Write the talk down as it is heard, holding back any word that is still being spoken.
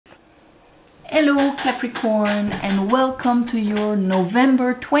Hello Capricorn, and welcome to your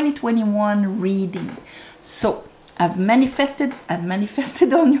November 2021 reading. So I've manifested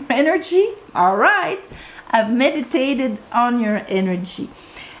on your energy. All right, I've meditated on your energy,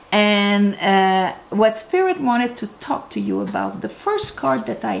 and what Spirit wanted to talk to you about, the first card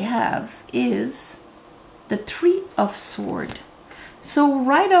that I have is the Three of Swords. So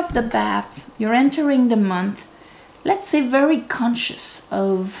right off the bat, you're entering the month, let's say, very conscious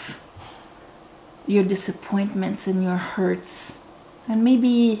of your disappointments and your hurts, and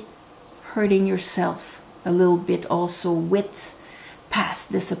maybe hurting yourself a little bit also with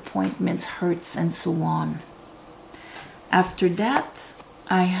past disappointments, hurts, and so on. After that,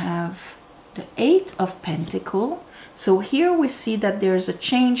 I have the Eight of Pentacles. So here we see that there's a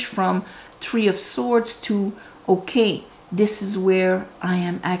change from Three of Swords to, okay, this is where I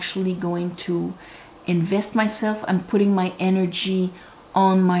am actually going to invest myself. I'm putting my energy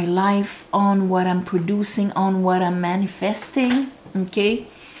on my life, on what I'm producing, on what I'm manifesting. Okay,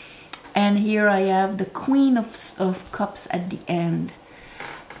 and here I have the Queen of Cups at the end.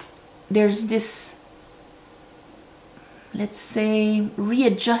 There's this, let's say,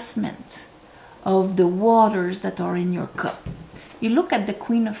 readjustment of the waters that are in your cup. You look at the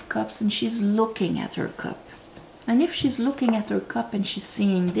Queen of Cups and she's looking at her cup, and if she's looking at her cup and she's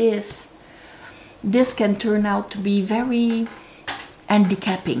seeing this can turn out to be very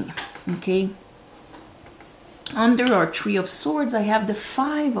handicapping. Okay, under our Three of Swords I have the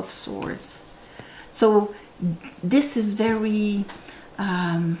Five of Swords. So this is very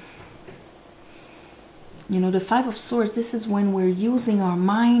the Five of Swords, this is when we're using our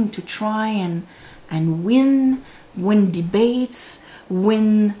mind to try and win debates,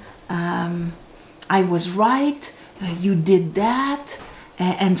 win I was right, you did that,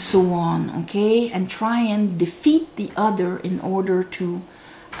 and so on. Okay, and try and defeat the other in order to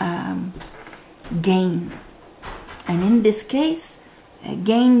gain. And in this case,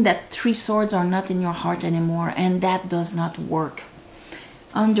 gain that three swords are not in your heart anymore, and that does not work.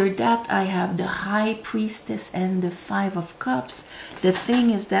 Under that I have the High Priestess and the Five of Cups. The thing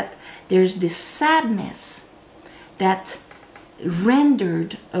is that there's this sadness that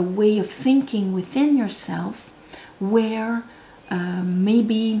rendered a way of thinking within yourself, where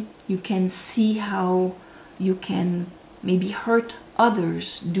maybe you can see how you can maybe hurt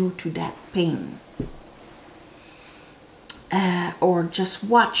others due to that pain, or just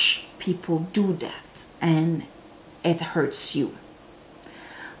watch people do that and it hurts you.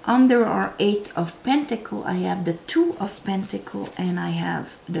 Under our Eight of Pentacles I have the Two of Pentacles and I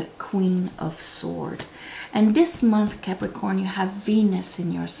have the Queen of Swords. And this month, Capricorn, you have Venus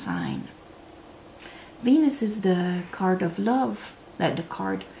in your sign. Venus is the card of love,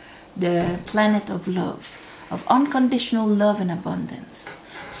 the planet of love, of unconditional love and abundance.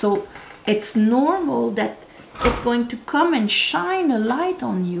 So it's normal that it's going to come and shine a light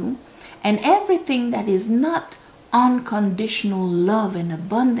on you, and everything that is not unconditional love and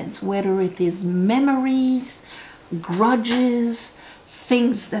abundance, whether it is memories, grudges,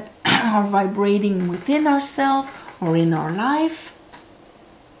 things that are vibrating within ourselves or in our life,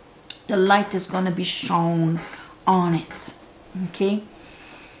 the light is going to be shown on it. Okay,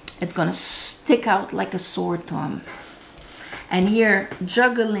 it's going to stick out like a sore thumb. And here,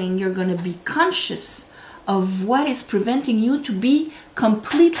 juggling, you're going to be conscious of what is preventing you to be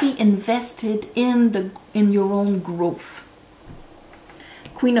completely invested in your own growth.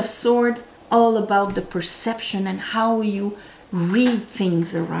 Queen of Swords, all about the perception and how you read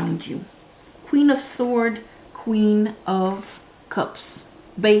things around you. Queen of Swords, Queen of Cups,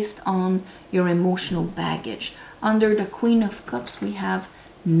 based on your emotional baggage. Under the Queen of Cups we have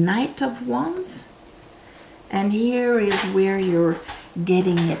Knight of Wands, and here is where you're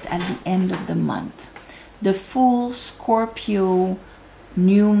getting it at the end of the month. The full Scorpio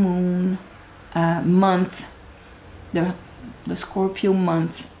new moon month, the Scorpio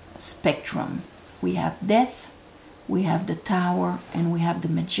month spectrum. We have Death, we have the Tower, and we have the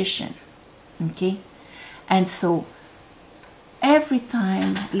Magician. Okay, and so every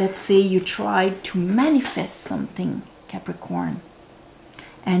time, let's say, you try to manifest something, Capricorn,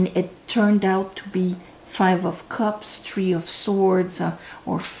 and it turned out to be Five of Cups, Three of Swords,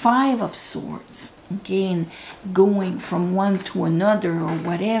 or Five of Swords, okay, and going from one to another or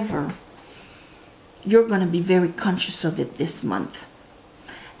whatever, you're going to be very conscious of it this month.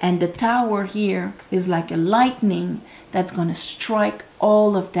 And the Tower here is like a lightning that's going to strike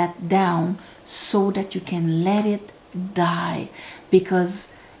all of that down so that you can let it die,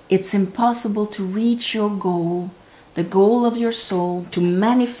 because it's impossible to reach your goal, the goal of your soul, to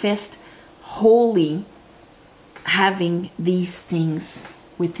manifest wholly, having these things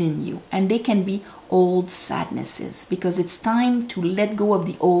within you, and they can be old sadnesses, because it's time to let go of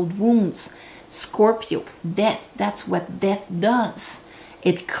the old wounds. Scorpio, death, that's what death does.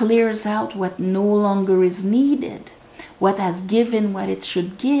 It clears out what no longer is needed, what has given what it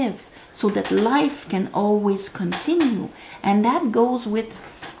should give, so that life can always continue. And that goes with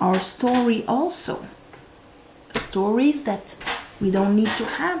our story also. Stories that we don't need to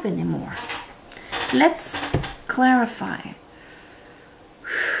have anymore. Let's clarify.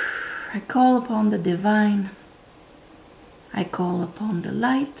 I call upon the divine. I call upon the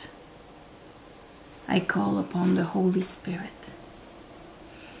light. I call upon the Holy Spirit.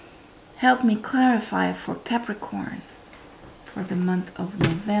 Help me clarify for Capricorn for the month of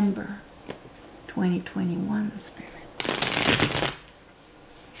November 2021, Spirit.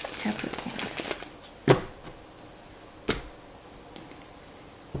 Capricorn.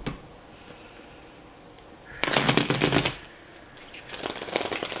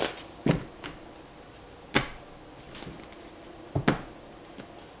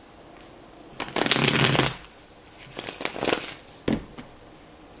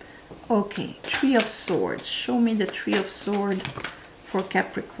 Okay, Three of Swords. Show me the Three of Swords for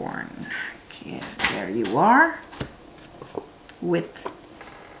Capricorn. Okay, there you are. With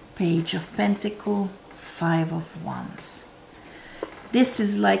Page of Pentacles, Five of Wands. This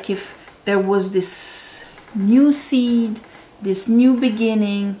is like if there was this new seed, this new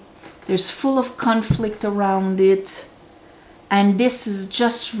beginning. There's full of conflict around it. And this is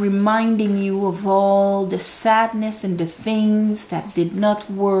just reminding you of all the sadness and the things that did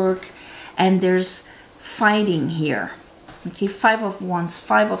not work. And there's fighting here. Okay, Five of Wands,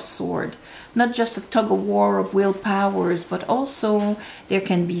 Five of Swords. Not just a tug of war of willpowers, but also there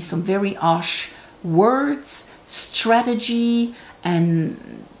can be some very harsh words, strategy,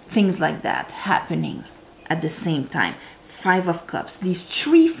 and things like that happening at the same time. Five of Cups. These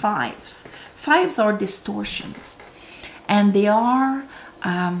three fives. Fives are distortions. And they are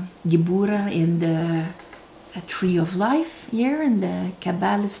Gebura in the Tree of Life here, in the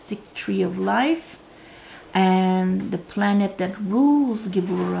Kabbalistic Tree of Life. And the planet that rules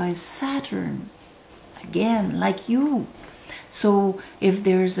Gebura is Saturn. Again, like you. So if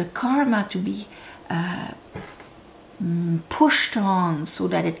there's a karma to be pushed on so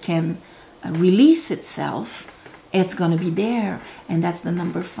that it can release itself, it's going to be there. And that's the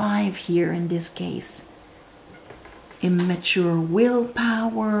number 5 here in this case. Immature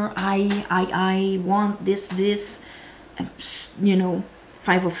willpower, I want this, you know,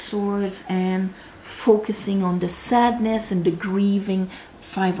 Five of Swords, and focusing on the sadness and the grieving.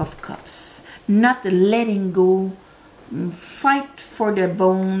 Five of Cups, not letting go, fight for their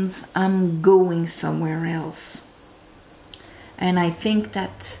bones, I'm going somewhere else. And I think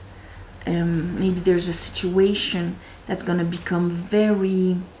that maybe there's a situation that's going to become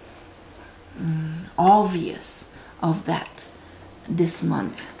very obvious of that this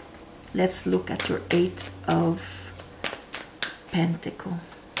month. Let's look at your Eight of Pentacles.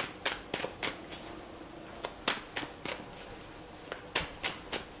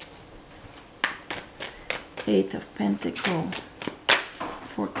 Eight of Pentacles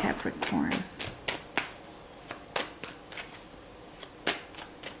for Capricorn.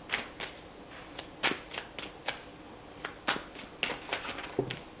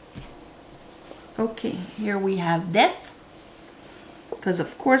 Okay, here we have death, because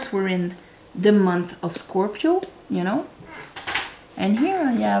of course we're in the month of Scorpio, you know. And here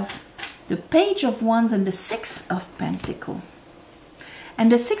I have the Page of Wands and the Six of Pentacles.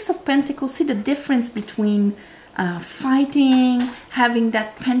 And the Six of Pentacles, see the difference between fighting, having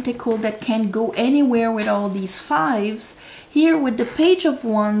that pentacle that can go anywhere with all these fives. Here with the Page of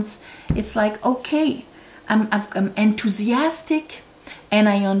Wands, it's like, okay, I'm enthusiastic and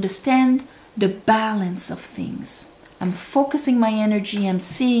I understand the balance of things. I'm focusing my energy, I'm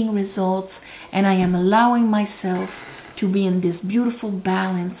seeing results, and I am allowing myself to be in this beautiful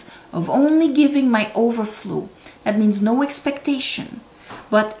balance of only giving my overflow. That means no expectation,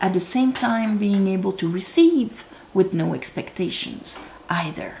 but at the same time being able to receive with no expectations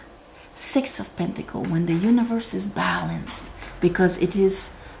either. Six of Pentacles, when the universe is balanced, because it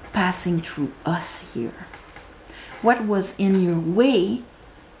is passing through us here. What was in your way,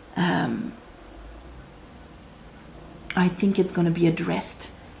 I think it's going to be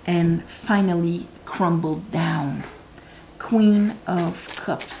addressed and finally crumbled down. Queen of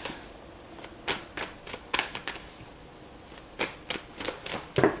Cups.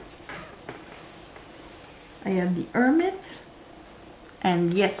 I have the Hermit,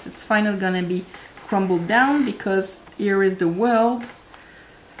 and yes, it's finally gonna be crumbled down, because here is the World.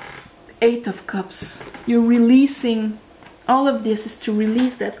 Eight of Cups. You're releasing all of this is to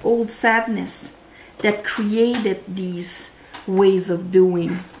release that old sadness that created these ways of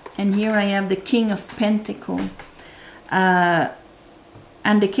doing. And here I am, the King of Pentacles.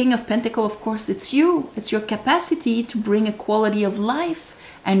 And the King of Pentacles, of course, it's you. It's your capacity to bring a quality of life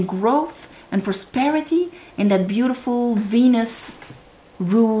and growth and prosperity in that beautiful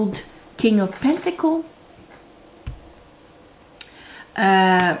Venus-ruled King of Pentacles.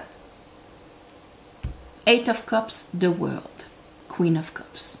 Eight of Cups, the World. Queen of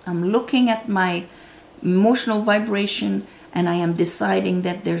Cups. I'm looking at my emotional vibration and I am deciding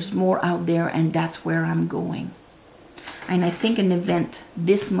that there's more out there, and that's where I'm going. And I think an event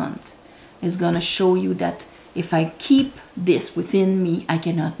this month is going to show you that if I keep this within me, I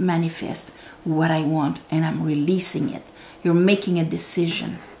cannot manifest what I want, and I'm releasing it. You're making a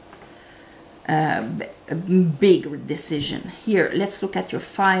decision, a big decision. Here, let's look at your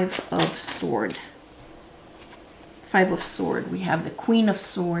Five of Swords. Five of Swords. We have the Queen of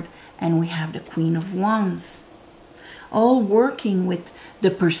Swords and we have the Queen of Wands. All working with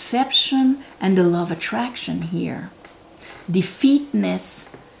the perception and the love attraction here. Defeatness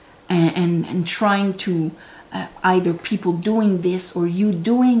and trying to either people doing this or you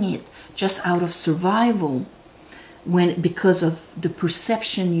doing it just out of survival, because of the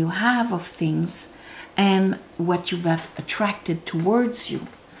perception you have of things and what you have attracted towards you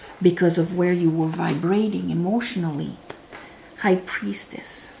because of where you were vibrating emotionally. High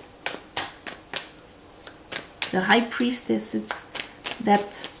Priestess. The High Priestess, it's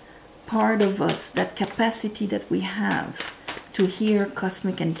that part of us, that capacity that we have to hear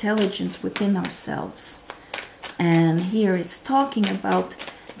cosmic intelligence within ourselves. And here it's talking about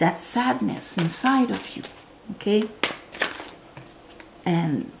that sadness inside of you, okay?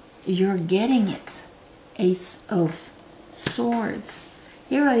 And you're getting it. Ace of Swords.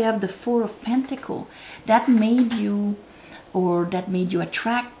 Here I have the Four of Pentacles. That made you, or that made you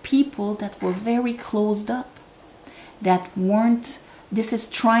attract people that were very closed up, that weren't. This is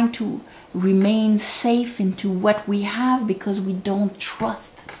trying to remain safe into what we have because we don't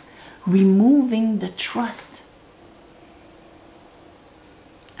trust. Removing the trust.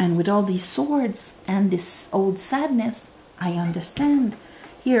 And with all these swords and this old sadness, I understand.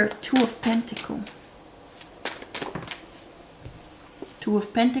 Here, Two of Pentacles. Two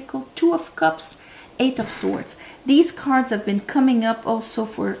of Pentacles, Two of Cups, Eight of Swords. These cards have been coming up also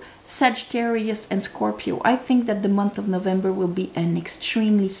for Sagittarius and Scorpio. I think that the month of November will be an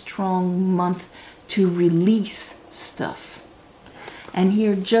extremely strong month to release stuff. And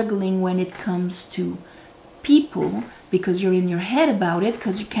here juggling when it comes to people, because you're in your head about it,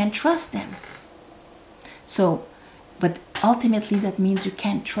 because you can't trust them. So, but ultimately that means you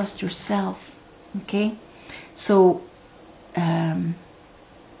can't trust yourself, okay? So,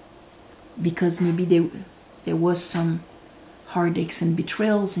 because maybe there was some heartaches and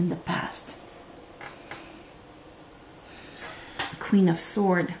betrayals in the past. Queen of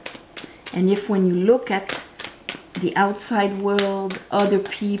Swords. And if when you look at the outside world, other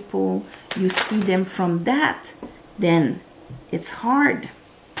people, you see them from that, then it's hard.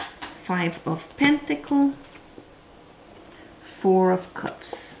 Five of Pentacles, Four of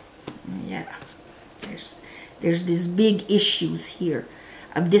Cups. Yeah, there's these big issues here.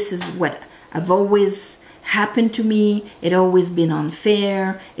 This is what I've always happened to me. It always been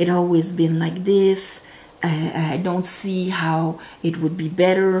unfair. It always been like this. I don't see how it would be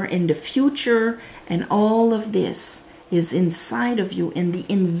better in the future. And all of this is inside of you in the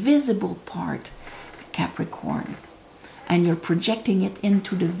invisible part, Capricorn. And you're projecting it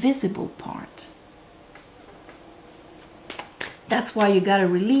into the visible part. That's why you got to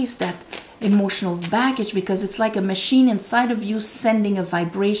release that emotional baggage, because it's like a machine inside of you sending a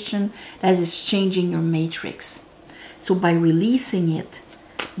vibration that is changing your matrix. So by releasing it,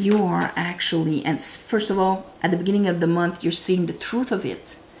 you are actually, and first of all, at the beginning of the month, you're seeing the truth of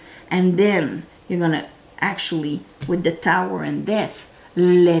it. And then you're going to actually, with the Tower and Death,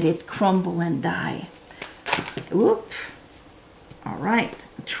 let it crumble and die. Whoop. All right.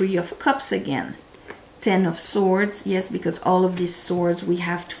 Three of Cups again. Ten of Swords. Yes, because all of these swords, we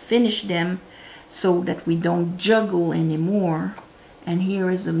have to finish them so that we don't juggle anymore. And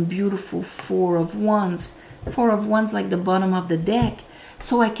here is a beautiful Four of Wands. Four of Wands like the bottom of the deck.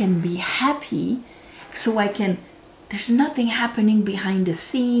 So I can be happy. So I can... There's nothing happening behind the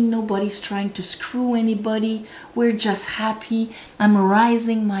scene. Nobody's trying to screw anybody. We're just happy. I'm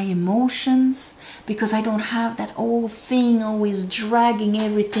arising my emotions because I don't have that old thing always dragging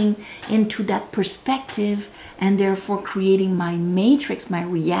everything into that perspective and therefore creating my matrix, my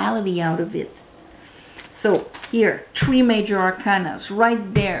reality out of it. So here, three major arcanas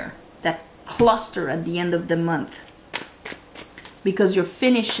right there, that cluster at the end of the month. because you're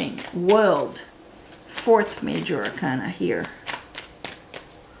finishing world, fourth major arcana here.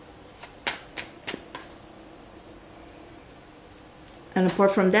 And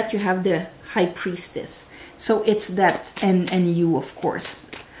apart from that, you have the High Priestess. So it's that, and you, of course,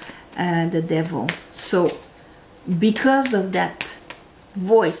 the Devil. So because of that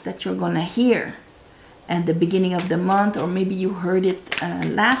voice that you're gonna hear at the beginning of the month, or maybe you heard it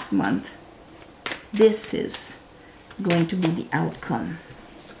last month, this is going to be the outcome.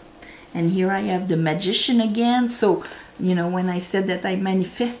 And here I have the Magician again. So, you know, when I said that I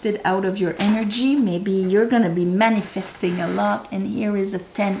manifested out of your energy, maybe you're going to be manifesting a lot. And here is a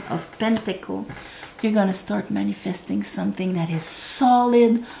 10 of Pentacles. You're going to start manifesting something that is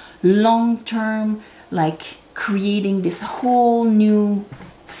solid, long-term, like creating this whole new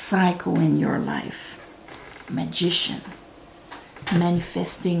cycle in your life. Magician.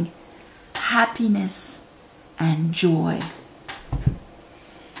 Manifesting happiness and joy.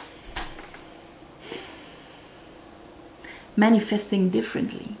 Manifesting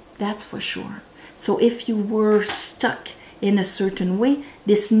differently, that's for sure. So if you were stuck in a certain way,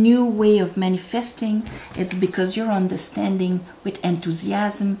 this new way of manifesting, it's because you're understanding with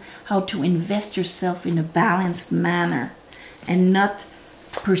enthusiasm how to invest yourself in a balanced manner and not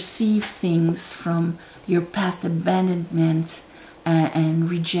perceive things from your past abandonment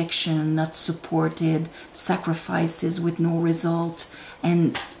and rejection, not supported, sacrifices with no result,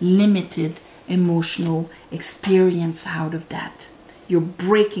 and limited emotional experience out of that. You're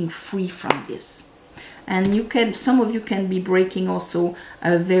breaking free from this. And you can, some of you can be breaking also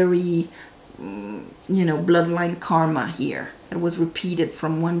a very, you know, bloodline karma here. It was repeated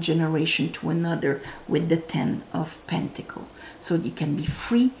from one generation to another with the 10 of Pentacles. So you can be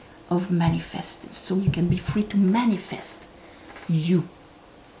free of manifesting. So you can be free to manifest you.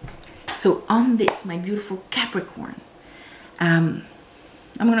 So on this, my beautiful Capricorn, I'm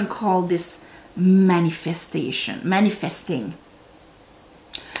going to call this manifesting.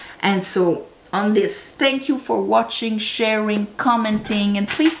 And so on this, thank you for watching, sharing, commenting, and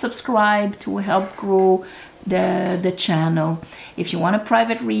please subscribe to help grow the channel. If you want a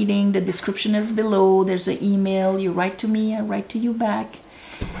private reading, the description is below. There's an email. You write to me, I write to you back.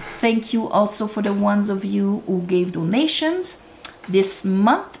 Thank you also for the ones of you who gave donations. This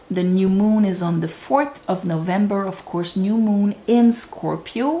month, the new moon is on the 4th of November. Of course, new moon in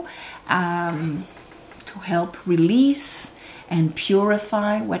Scorpio, to help release and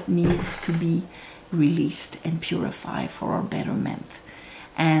purify what needs to be released and purify for our betterment.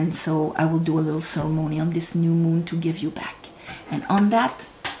 And so I will do a little ceremony on this new moon to give you back. And on that,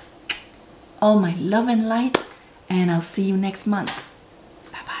 all my love and light, and I'll see you next month.